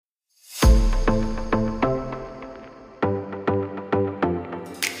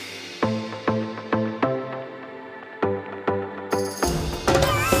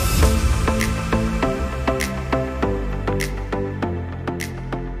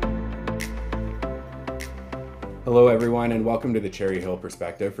Hello, everyone, and welcome to the Cherry Hill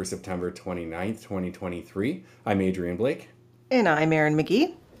Perspective for September 29th, 2023. I'm Adrian Blake. And I'm Erin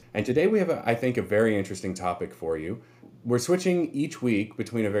McGee. And today we have, I think, a very interesting topic for you. We're switching each week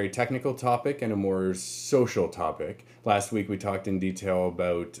between a very technical topic and a more social topic. Last week we talked in detail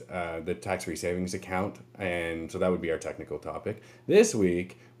about the tax-free savings account, and so that would be our technical topic. This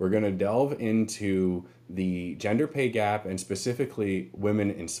week we're going to delve into the gender pay gap and specifically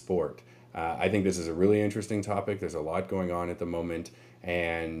women in sport. I think this is a really interesting topic. There's a lot going on at the moment,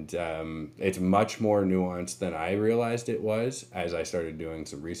 and it's much more nuanced than I realized it was as I started doing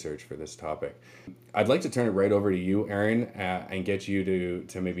some research for this topic. I'd like to turn it right over to you, Erin, and get you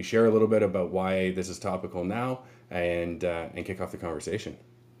to maybe share a little bit about why this is topical now and kick off the conversation.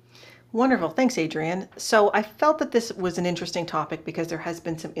 Wonderful. Thanks, Adrian. So I felt that this was an interesting topic because there has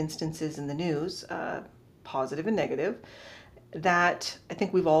been some instances in the news, positive and negative, that I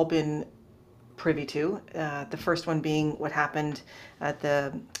think we've all been privy to. The first one being what happened at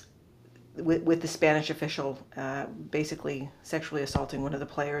with the Spanish official basically sexually assaulting one of the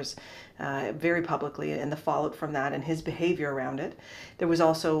players very publicly, and the fallout from that and his behavior around it. There was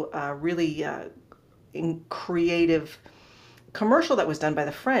also a really creative commercial that was done by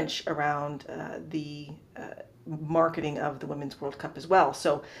the French around the marketing of the Women's World Cup as well.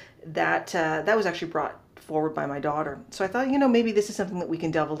 So that was actually brought forward by my daughter. So I thought, maybe this is something that we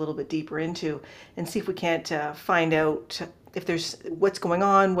can delve a little bit deeper into and see if we can't find out if there's what's going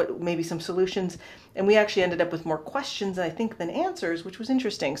on, what maybe some solutions. And we actually ended up with more questions, I think, than answers, which was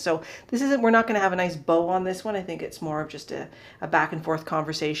interesting. So we're not going to have a nice bow on this one. I think it's more of just a back and forth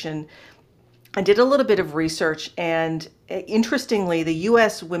conversation. I did a little bit of research, and interestingly, the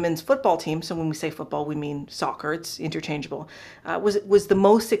U.S. women's football team, so when we say football, we mean soccer, it's interchangeable, was the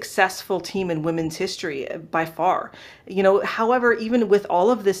most successful team in women's history by far. However, even with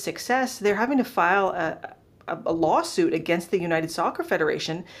all of this success, they're having to file a lawsuit against the United Soccer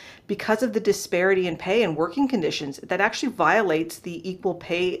Federation because of the disparity in pay and working conditions that actually violates the Equal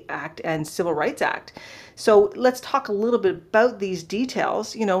Pay Act and Civil Rights Act. So let's talk a little bit about these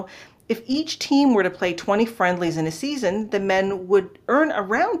details. If each team were to play 20 friendlies in a season, the men would earn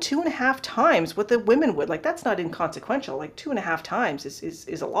around 2.5 times what the women would. Like, that's not inconsequential. Like, 2.5 times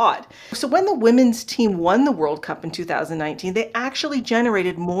is a lot. So when the women's team won the World Cup in 2019, they actually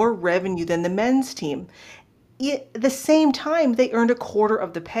generated more revenue than the men's team. At the same time, they earned a quarter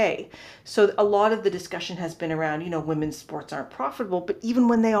of the pay. So a lot of the discussion has been around, women's sports aren't profitable, but even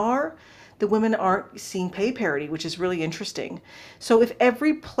when they are, the women aren't seeing pay parity, which is really interesting. So if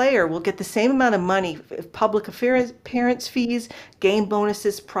every player will get the same amount of money, if public appearance fees, game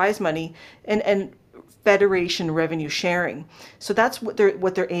bonuses, prize money, and federation revenue sharing. So that's what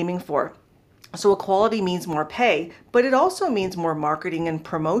they're aiming for. So equality means more pay, but it also means more marketing and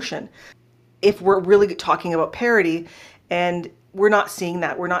promotion. If we're really talking about parity, and we're not seeing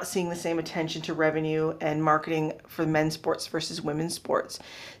that. We're not seeing the same attention to revenue and marketing for men's sports versus women's sports.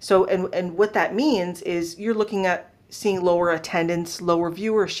 So, and what that means is you're looking at seeing lower attendance, lower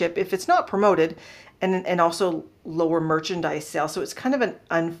viewership if it's not promoted, and also lower merchandise sales. So it's kind of an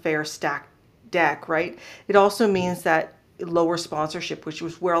unfair stacked deck, right? It also means that lower sponsorship, which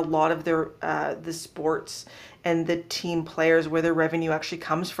was where a lot of the sports and the team players, where their revenue actually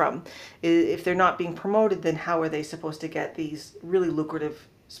comes from. If they're not being promoted, then how are they supposed to get these really lucrative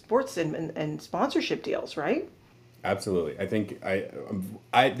sports and sponsorship deals, right? Absolutely. I think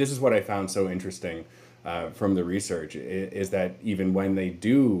this is what I found so interesting from the research is that even when they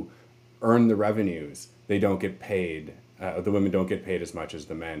do earn the revenues, they don't get paid. The women don't get paid as much as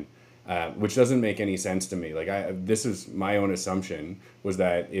the men. Which doesn't make any sense to me. This is my own assumption, was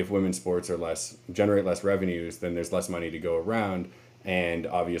that if women's sports generate less revenues, then there's less money to go around, and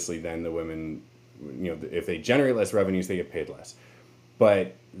obviously then the women, if they generate less revenues, they get paid less.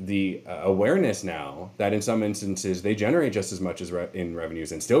 But the awareness now that in some instances they generate just as much as in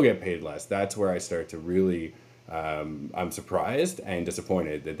revenues and still get paid less, that's where I start to really, I'm surprised and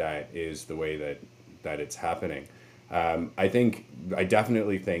disappointed that is the way that it's happening. I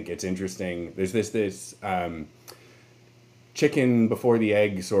definitely think it's interesting. There's this chicken before the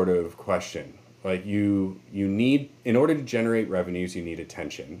egg sort of question. Like you need, in order to generate revenues, you need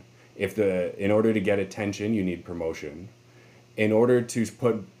attention. In order to get attention, you need promotion. In order to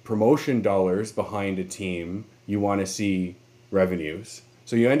put promotion dollars behind a team, you want to see revenues.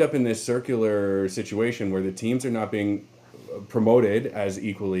 So you end up in this circular situation where the teams are not being promoted as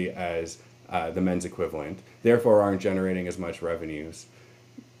equally as the men's equivalent, therefore aren't generating as much revenues,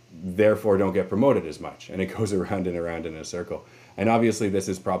 therefore don't get promoted as much. And it goes around and around in a circle. And obviously this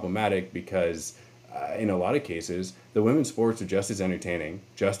is problematic because in a lot of cases, the women's sports are just as entertaining,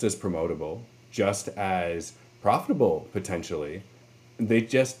 just as promotable, just as profitable potentially. They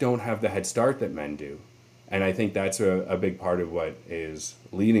just don't have the head start that men do. And I think that's a big part of what is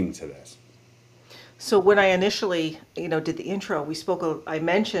leading to this. So when I initially, did the intro, I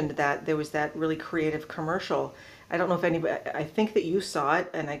mentioned that there was that really creative commercial. I don't know if anybody, I think that you saw it,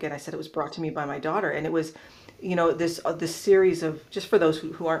 and again, I said it was brought to me by my daughter, and it was, this series of, just for those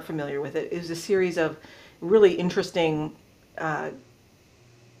who aren't familiar with it, it was a series of really interesting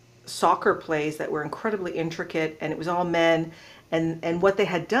soccer plays that were incredibly intricate, and it was all men. And what they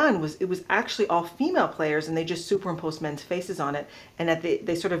had done was, it was actually all female players, and they just superimposed men's faces on it. And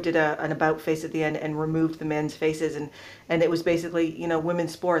they sort of did an about face at the end and removed the men's faces. And it was basically,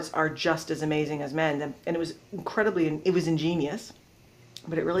 women's sports are just as amazing as men. And it was it was ingenious,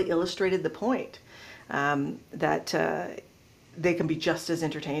 but it really illustrated the point that they can be just as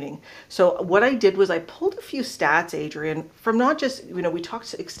entertaining. So what I did was I pulled a few stats, Adrian, from not just, we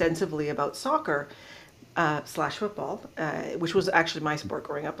talked extensively about soccer slash football, which was actually my sport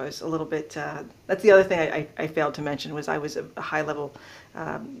growing up. I was a little bit, that's the other thing I failed to mention, was I was a high level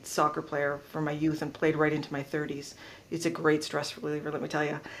soccer player from my youth and played right into my 30s. It's a great stress reliever, let me tell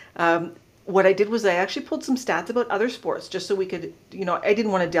you. What I did was I actually pulled some stats about other sports, just so we could, I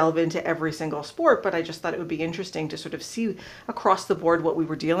didn't want to delve into every single sport, but I just thought it would be interesting to sort of see across the board what we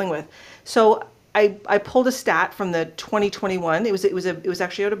were dealing with. So I pulled a stat from the 2021. It was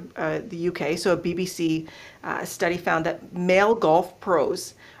actually out of the UK. So a BBC study found that male golf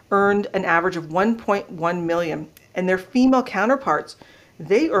pros earned an average of 1.1 million, and their female counterparts,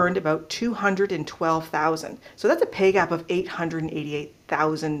 they earned about 212,000. So that's a pay gap of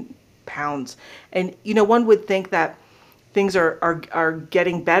 888,000 pounds. And one would think that things are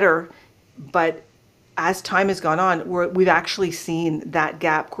getting better, but as time has gone on, we've actually seen that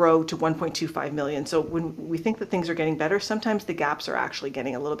gap grow to 1.25 million. So when we think that things are getting better, sometimes the gaps are actually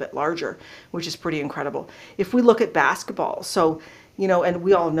getting a little bit larger, which is pretty incredible. If we look at basketball, so, and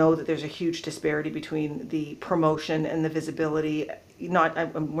we all know that there's a huge disparity between the promotion and the visibility. We're not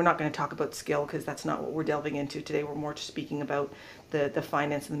going to talk about skill, because that's not what we're delving into today. We're more just speaking about the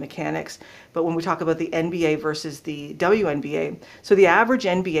finance and the mechanics. But when we talk about the NBA versus the WNBA, so the average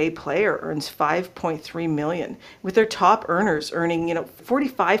NBA player earns 5.3 million, with their top earners earning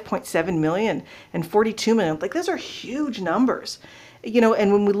 45.7 million and 42 million. Like, those are huge numbers.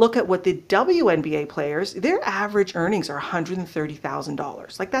 And when we look at what the WNBA players, their average earnings are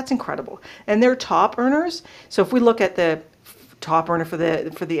 $130,000. Like, that's incredible. And their top earners, so if we look at the top earner for the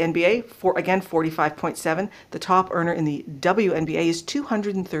NBA, again 45.7. The top earner in the WNBA is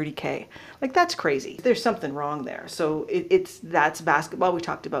 230K. Like, that's crazy. There's something wrong there. So that's basketball. We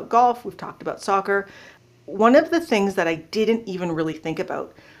talked about golf. We've talked about soccer. One of the things that I didn't even really think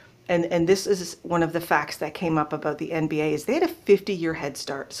about, and this is one of the facts that came up about the NBA, is they had a 50-year head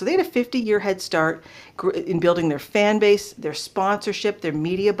start. So they had a 50-year head start in building their fan base, their sponsorship, their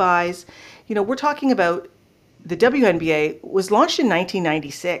media buys. We're talking about the WNBA was launched in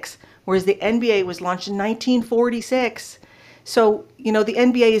 1996, whereas the NBA was launched in 1946. So, the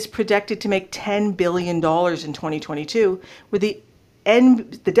NBA is projected to make $10 billion in 2022, with the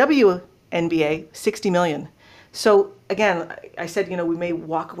WNBA, 60 million. So again, I said, we may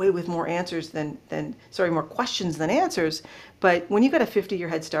walk away with more more questions than answers. But when you got a 50-year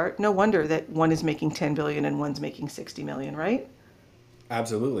head start, no wonder that one is making 10 billion and one's making 60 million, right?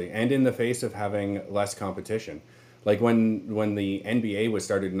 Absolutely. And in the face of having less competition. Like when the NBA was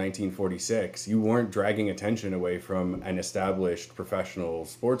started in 1946, you weren't dragging attention away from an established professional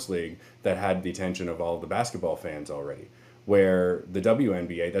sports league that had the attention of all the basketball fans already. Where the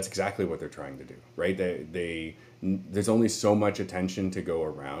WNBA, that's exactly what they're trying to do, right? There's only so much attention to go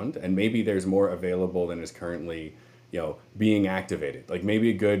around, and maybe there's more available than is currently being activated. Like,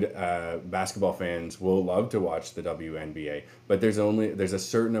 maybe good basketball fans will love to watch the WNBA, but there's a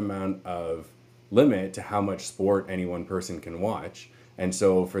certain amount of limit to how much sport any one person can watch. And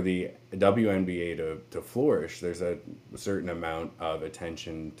so for the WNBA to flourish, there's a certain amount of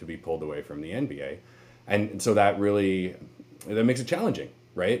attention to be pulled away from the NBA. And so that makes it challenging,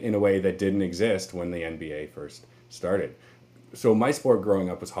 right? In a way that didn't exist when the NBA first started. So my sport growing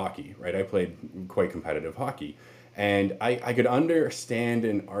up was hockey, right? I played quite competitive hockey. And I could understand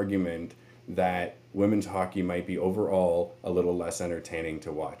an argument that women's hockey might be overall a little less entertaining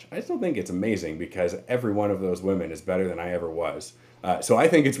to watch. I still think it's amazing, because every one of those women is better than I ever was. So I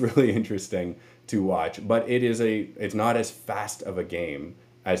think it's really interesting to watch, but it's not as fast of a game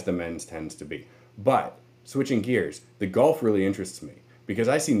as the men's tends to be. But switching gears, the golf really interests me, because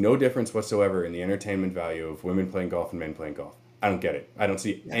I see no difference whatsoever in the entertainment value of women playing golf and men playing golf. I don't get it. I don't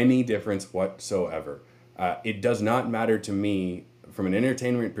see any difference whatsoever. It does not matter to me from an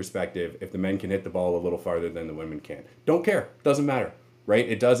entertainment perspective, if the men can hit the ball a little farther than the women can. Don't care. Doesn't matter, right?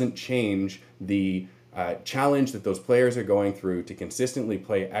 It doesn't change the challenge that those players are going through to consistently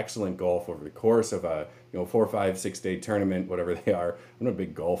play excellent golf over the course of a 4, 5, 6 day tournament, whatever they are. I'm not a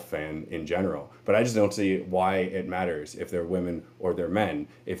big golf fan in general, but I just don't see why it matters if they're women or they're men.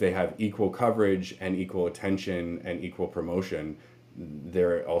 If they have equal coverage and equal attention and equal promotion,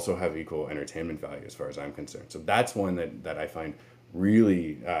 they also have equal entertainment value as far as I'm concerned. So that's one that I find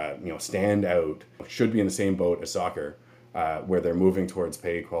really stand out. Should be in the same boat as soccer, where they're moving towards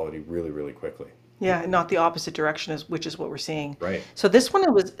pay equality really, really quickly. Yeah, not the opposite direction, which is what we're seeing. Right. So this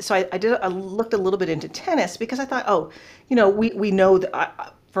one was, so I looked a little bit into tennis because I thought, oh, we know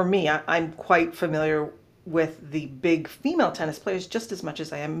that for me, I'm quite familiar with the big female tennis players just as much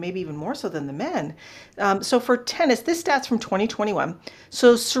as I am, maybe even more so than the men. So for tennis, this stat's from 2021.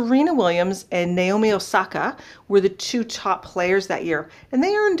 So Serena Williams and Naomi Osaka were the two top players that year, and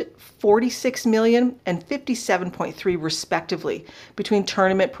they earned 46 million and 57.3 respectively between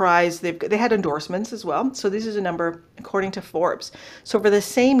tournament prize. They had endorsements as well. So this is a number according to Forbes. So for the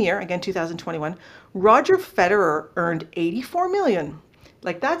same year, again 2021, Roger Federer earned 84 million.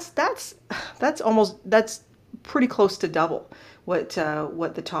 Like that's pretty close to double what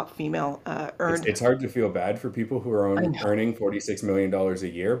the top female earned. It's hard to feel bad for people who are earning $46 million a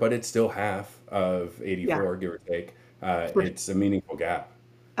year, but it's still half of 84, give or take. It's a meaningful gap.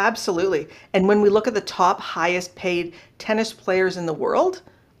 Absolutely. And when we look at the top highest paid tennis players in the world,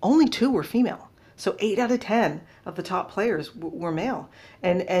 only 2 were female. So 8 out of 10 of the top players were male.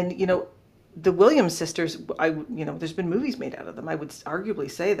 And the Williams sisters, there's been movies made out of them. I would arguably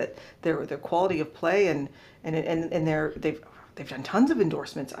say that their quality of play and they've done tons of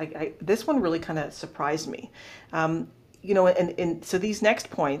endorsements. This one really kind of surprised me. And so these next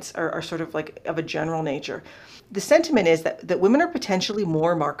points are sort of like of a general nature. The sentiment is that women are potentially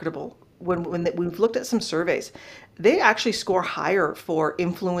more marketable. When we've looked at some surveys, they actually score higher for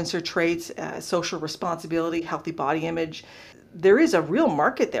influencer traits, social responsibility, healthy body image. There is a real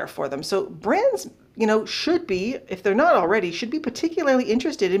market there for them. So brands, should be, if they're not already, should be particularly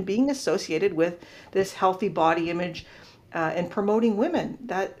interested in being associated with this healthy body image and promoting women.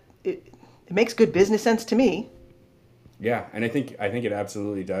 That it makes good business sense to me. Yeah, and I think it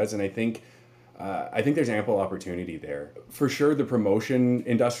absolutely does, and I think there's ample opportunity there for sure. The promotion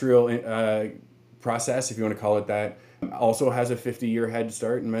industrial process, if you want to call it that, also has a 50-year head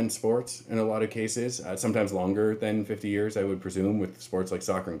start in men's sports in a lot of cases, sometimes longer than 50 years, I would presume, with sports like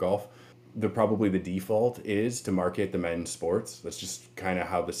soccer and golf. Probably the default is to market the men's sports. That's just kind of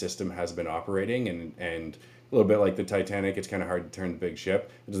how the system has been operating, and a little bit like the Titanic, it's kind of hard to turn the big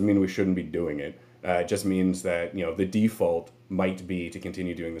ship. It doesn't mean we shouldn't be doing it. It just means that the default might be to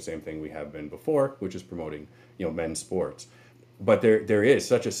continue doing the same thing we have been before, which is promoting men's sports. But there is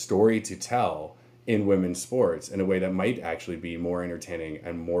such a story to tell in women's sports in a way that might actually be more entertaining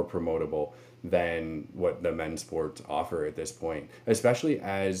and more promotable than what the men's sports offer at this point, especially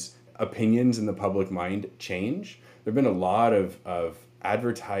as opinions in the public mind change. There have been a lot of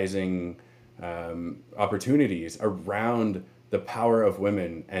advertising opportunities around the power of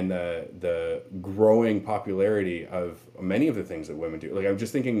women and the growing popularity of many of the things that women do. Like, I'm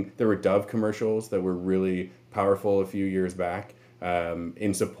just thinking there were Dove commercials that were really powerful a few years back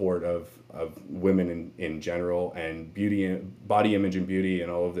in support of women in general, and beauty and body image and beauty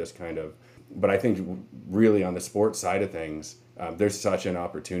and all of this kind of. But I think really on the sports side of things, there's such an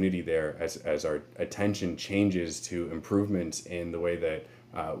opportunity there as our attention changes to improvements in the way that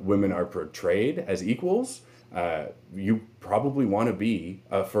women are portrayed as equals. You probably want to be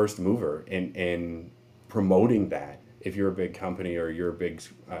a first mover in promoting that if you're a big company or you're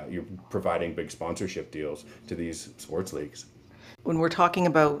providing big sponsorship deals to these sports leagues. When we're talking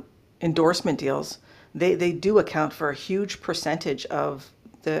about endorsement deals, they do account for a huge percentage of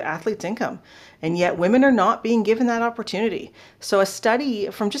the athlete's income, and yet women are not being given that opportunity. So a study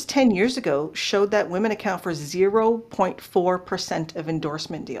from just 10 years ago showed that women account for 0.4% of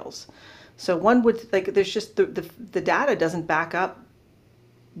endorsement deals. So one would, there's just the data doesn't back up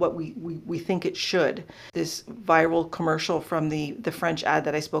what we think it should. This viral commercial from the French ad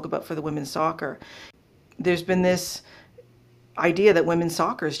that I spoke about for the women's soccer, there's been this idea that women's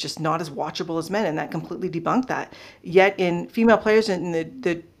soccer is just not as watchable as men, and that completely debunked that. Yet in female players in the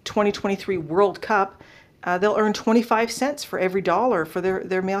 2023 World Cup, they'll earn 25 cents for every dollar for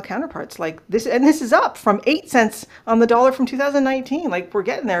their male counterparts. Like this, and this is up from 8 cents on the dollar from 2019. Like, we're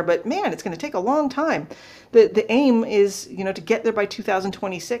getting there, but man, it's going to take a long time. The aim is, to get there by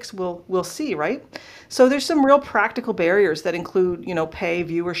 2026. We'll see, right? So there's some real practical barriers that include, pay,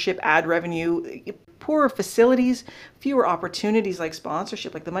 viewership, ad revenue. poorer facilities, fewer opportunities like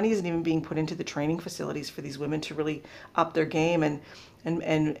sponsorship. Like the money isn't even being put into the training facilities for these women to really up their game and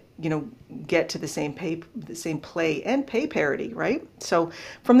get to the same play and pay parity, right? So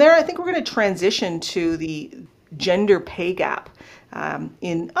from there, I think we're going to transition to the gender pay gap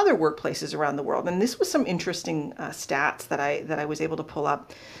in other workplaces around the world. And this was some interesting stats that I was able to pull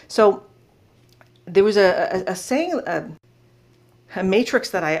up. So there was a saying, a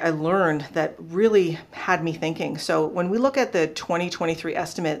matrix that I learned that really had me thinking. So when we look at the 2023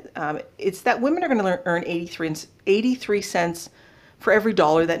 estimate, it's that women are going to earn 83 cents for every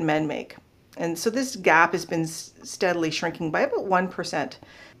dollar that men make. And so this gap has been steadily shrinking by about 1%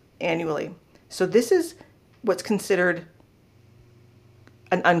 annually. So this is what's considered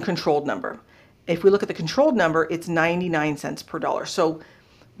an uncontrolled number. If we look at the controlled number, it's 99 cents per dollar. So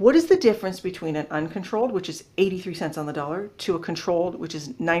what is the difference between an uncontrolled, which is 83 cents on the dollar, to a controlled, which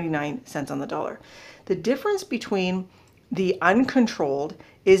is 99 cents on the dollar? The difference between the uncontrolled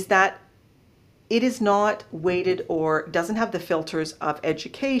is that it is not weighted or doesn't have the filters of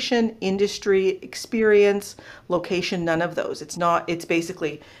education, industry, experience, location, none of those. It's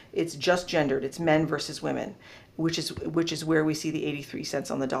just gendered. It's men versus women, which is where we see the 83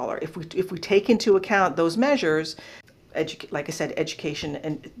 cents on the dollar. If we take into account those measures, like I said, education,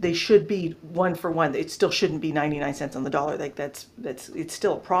 and they should be one for one. It still shouldn't be 99 cents on the dollar. Like it's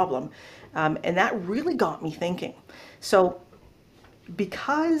still a problem. And that really got me thinking. So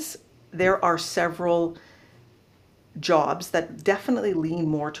because there are several jobs that definitely lean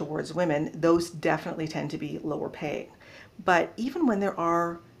more towards women, those definitely tend to be lower paying. But even when there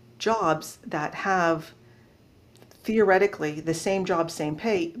are jobs that have theoretically the same job, same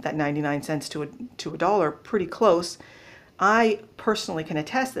pay, that 99 cents to a dollar, pretty close, I personally can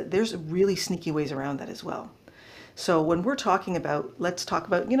attest that there's really sneaky ways around that as well. So when we're talking about, let's talk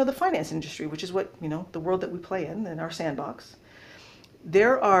about, the finance industry, which is what, the world that we play in our sandbox.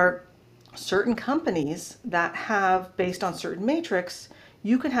 There are certain companies that have, based on certain matrix,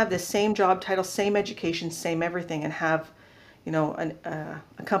 you can have the same job title, same education, same everything, and have, a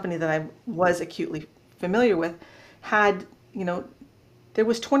company that I was acutely familiar with had, there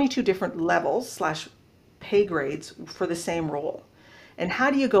was 22 different levels / pay grades for the same role. And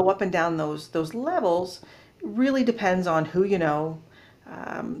how do you go up and down those levels really depends on who you know.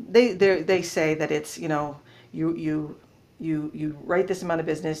 They say that it's, you write this amount of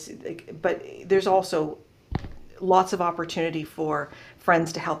business, but there's also lots of opportunity for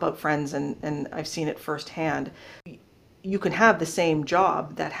friends to help out friends, and I've seen it firsthand. You can have the same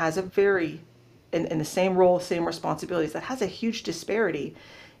job that has in the same role, same responsibilities, that has a huge disparity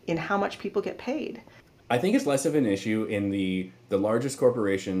in how much people get paid. I think it's less of an issue in the largest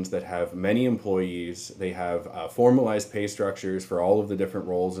corporations that have many employees. They have formalized pay structures for all of the different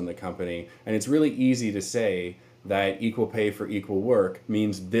roles in the company, and it's really easy to say that equal pay for equal work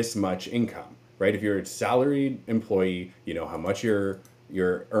means this much income, right? If you're a salaried employee, you know how much you're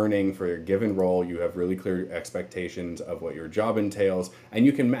earning for a given role. You have really clear expectations of what your job entails, and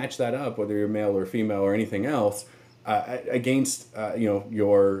you can match that up, whether you're male or female or anything else, against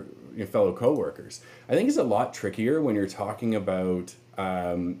your fellow coworkers. I think it's a lot trickier when you're talking about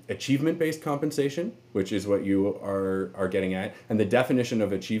achievement-based compensation, which is what you are getting at. And the definition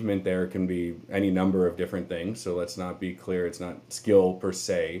of achievement there can be any number of different things. So let's not be clear. It's not skill per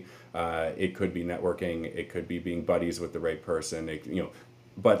se. It could be networking. It could be being buddies with the right person.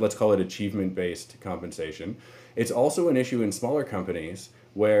 But let's call it achievement-based compensation. It's also an issue in smaller companies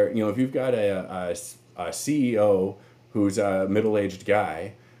where, if you've got a CEO who's a middle-aged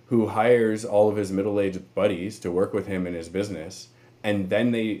guy who hires all of his middle-aged buddies to work with him in his business, and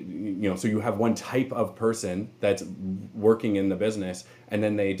then so you have one type of person that's working in the business, and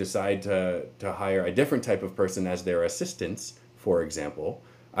then they decide to hire a different type of person as their assistants, for example.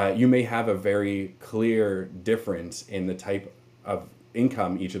 You may have a very clear difference in the type of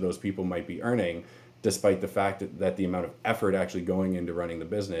income each of those people might be earning, despite the fact that the amount of effort actually going into running the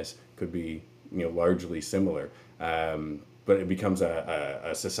business could be largely similar. But it becomes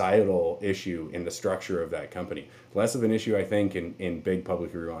a societal issue in the structure of that company. Less of an issue, I think, in big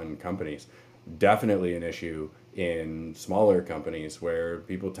publicly run companies. Definitely an issue in smaller companies where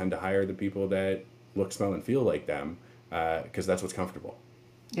people tend to hire the people that look, smell, and feel like them because that's what's comfortable.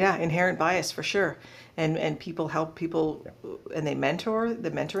 Yeah, inherent bias for sure. And people help people, and they mentor, the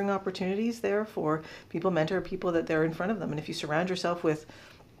mentoring opportunities there for people mentor people that they're in front of them. And if you surround yourself with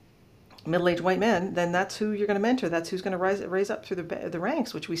middle-aged white men, then that's who you're going to mentor. That's who's going to raise up through the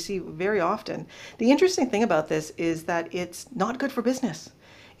ranks, which we see very often. The interesting thing about this is that it's not good for business.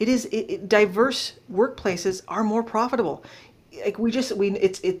 Diverse workplaces are more profitable. Like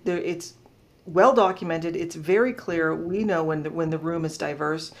it's well documented. It's very clear. We know when the room is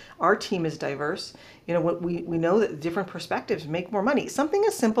diverse, our team is diverse. You know, what we know that different perspectives make more money. Something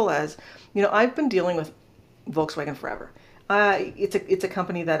as simple as, you know, I've been dealing with Volkswagen forever. It's a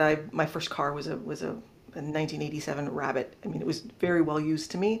company that my first car was a 1987 Rabbit. I mean, it was very well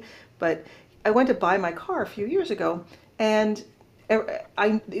used to me, but I went to buy my car a few years ago, and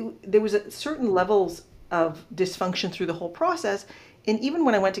there was certain levels of dysfunction through the whole process. And even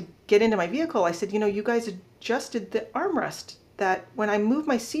when I went to get into my vehicle, I said, you know, you guys adjusted the armrest that when I move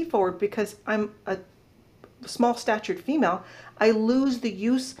my seat forward, because I'm a small statured female, I lose the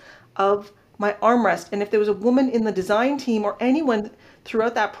use of my armrest. And if there was a woman in the design team or anyone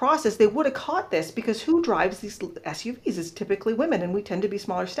throughout that process, they would have caught this, because who drives these SUVs is typically women, and we tend to be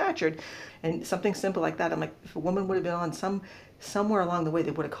smaller statured. And something simple like that, I'm like, if a woman would have been on somewhere along the way,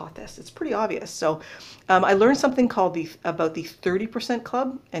 they would have caught this. It's pretty obvious. So I learned something called about the 30%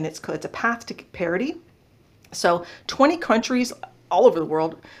 club, and it's a path to parity. So 20 countries all over the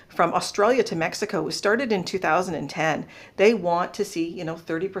world, from Australia to Mexico, was started in 2010. They want to see, you know,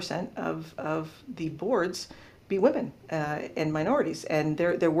 30% of the boards be women and minorities, and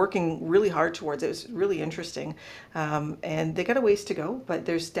they're working really hard towards it. It's really interesting, and they got a ways to go, but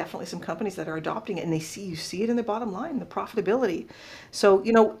there's definitely some companies that are adopting it, and you see it in the bottom line, the profitability. So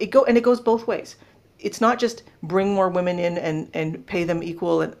you know, it goes both ways. It's not just bring more women in and pay them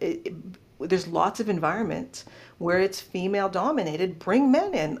equal, and there's lots of environments where it's female dominated. Bring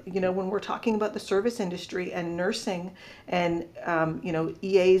men in. You know, when we're talking about the service industry and nursing and you know,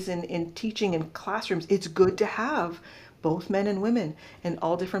 EAs in teaching in classrooms, it's good to have both men and women and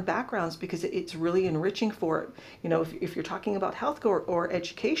all different backgrounds, because it's really enriching for, you know, if you're talking about health or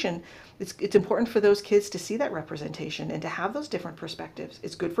education, it's important for those kids to see that representation and to have those different perspectives.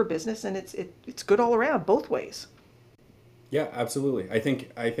 It's good for business, and it's good all around, both ways. Yeah, absolutely. I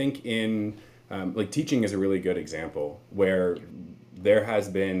think in like teaching is a really good example where there has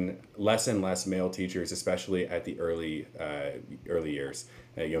been less and less male teachers, especially at the early years,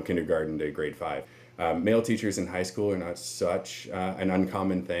 you know, kindergarten to grade 5. Male teachers in high school are not such an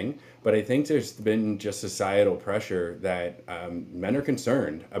uncommon thing, but I think there's been just societal pressure that men are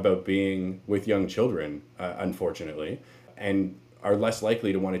concerned about being with young children, unfortunately, and are less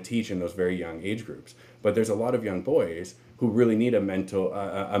likely to want to teach in those very young age groups. But there's a lot of young boys who really need a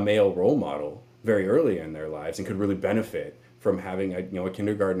male role model very early in their lives, and could really benefit from having a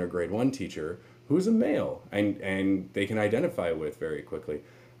kindergarten or grade 1 teacher who's a male and they can identify with very quickly.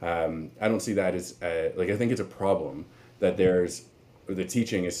 I don't see that as I think it's a problem that the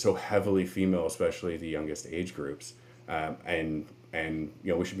teaching is so heavily female, especially the youngest age groups, and you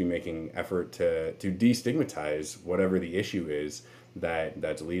know, we should be making effort to destigmatize whatever the issue is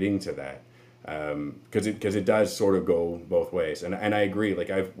that's leading to that, because it does sort of go both ways, and I agree. Like,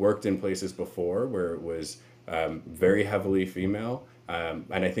 I've worked in places before where it was very heavily female, and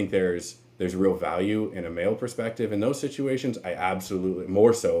I think there's real value in a male perspective in those situations. I absolutely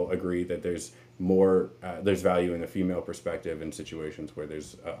more so agree that there's value in a female perspective in situations where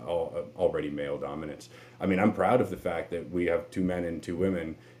there's already male dominance. I mean, I'm proud of the fact that we have 2 men and 2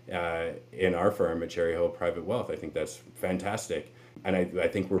 women in our firm at Cherry Hill Private Wealth. I think that's fantastic, and I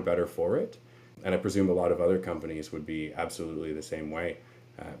think we're better for it. And I presume a lot of other companies would be absolutely the same way.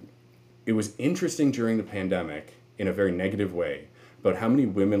 It was interesting during the pandemic, in a very negative way, about how many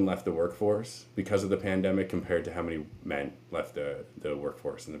women left the workforce because of the pandemic compared to how many men left the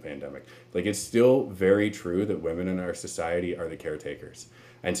workforce in the pandemic. Like, it's still very true that women in our society are the caretakers.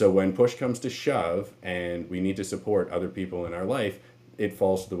 And so when push comes to shove and we need to support other people in our life, it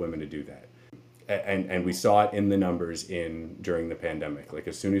falls to the women to do that. And we saw it in the numbers during the pandemic. Like,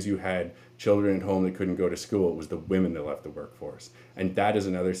 as soon as you had children at home that couldn't go to school, it was the women that left the workforce. And that is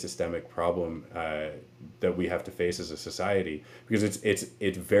another systemic problem that we have to face as a society, because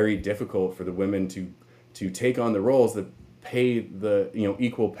it's very difficult for the women to take on the roles that pay the, you know,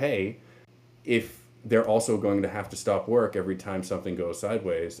 equal pay, if they're also going to have to stop work every time something goes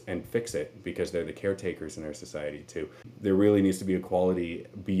sideways and fix it, because they're the caretakers in our society too. There really needs to be equality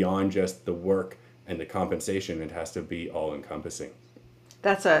beyond just the work and the compensation. It has to be all encompassing.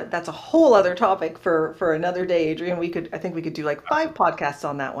 That's a whole other topic for another day, Adrian. I think we could do like 5 podcasts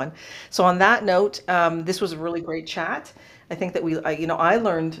on that one. So on that note, this was a really great chat. I think that I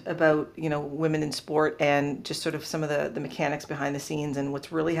learned about, you know, women in sport, and just sort of some of the mechanics behind the scenes and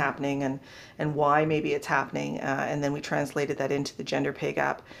what's really happening, and why maybe it's happening. And then we translated that into the gender pay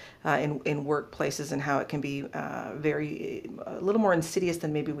gap in workplaces, and how it can be a little more insidious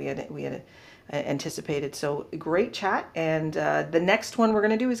than maybe we had anticipated. So great chat. And the next one we're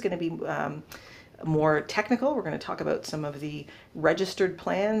going to do is going to be more technical. We're going to talk about some of the registered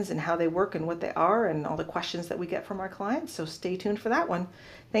plans and how they work and what they are and all the questions that we get from our clients. So stay tuned for that one.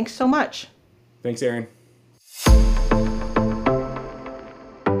 Thanks so much. Thanks, Erin.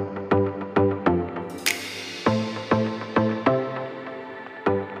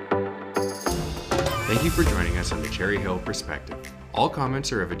 Thank you for joining us on the Cherry Hill Perspective. All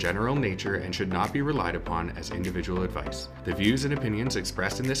comments are of a general nature and should not be relied upon as individual advice. The views and opinions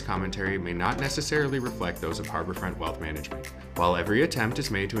expressed in this commentary may not necessarily reflect those of Harbourfront Wealth Management. While every attempt is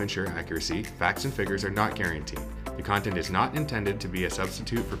made to ensure accuracy, facts and figures are not guaranteed. The content is not intended to be a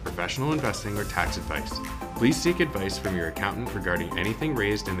substitute for professional investing or tax advice. Please seek advice from your accountant regarding anything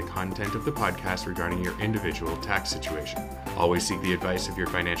raised in the content of the podcast regarding your individual tax situation. Always seek the advice of your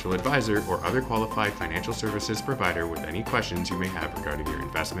financial advisor or other qualified financial services provider with any questions you may have regarding your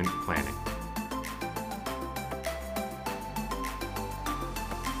investment planning.